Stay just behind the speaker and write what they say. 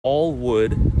all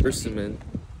wood persimmon.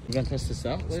 You gonna test this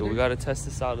out later? So we gotta test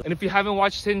this out. And if you haven't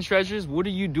watched Hidden Treasures, what are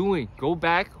you doing? Go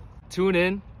back, tune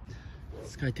in.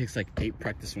 This guy takes like 8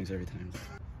 practice swings every time.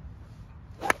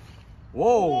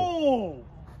 Whoa! Whoa!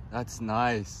 That's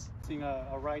nice. Seeing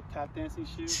a right tap dancing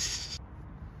shoe.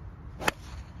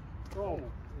 Oh!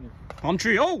 Palm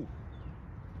tree, oh!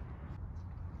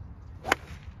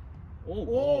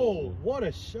 Oh! What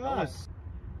a shot!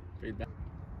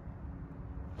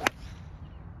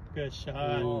 Good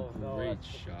shot. Oh, great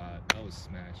shot. That was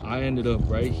smashed. I ended up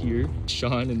right here,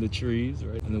 Sean in the trees,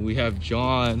 right? And then we have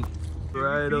John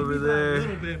right over there. A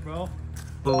little bit, bro.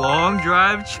 The long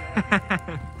drive.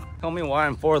 Tell me why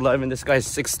I'm 4'11", this guy's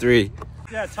 6'3".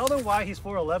 Yeah, tell them why he's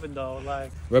 4'11" though.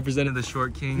 Like Representing the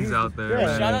short kings out there. Yeah,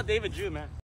 man. Shout out David Drew, man.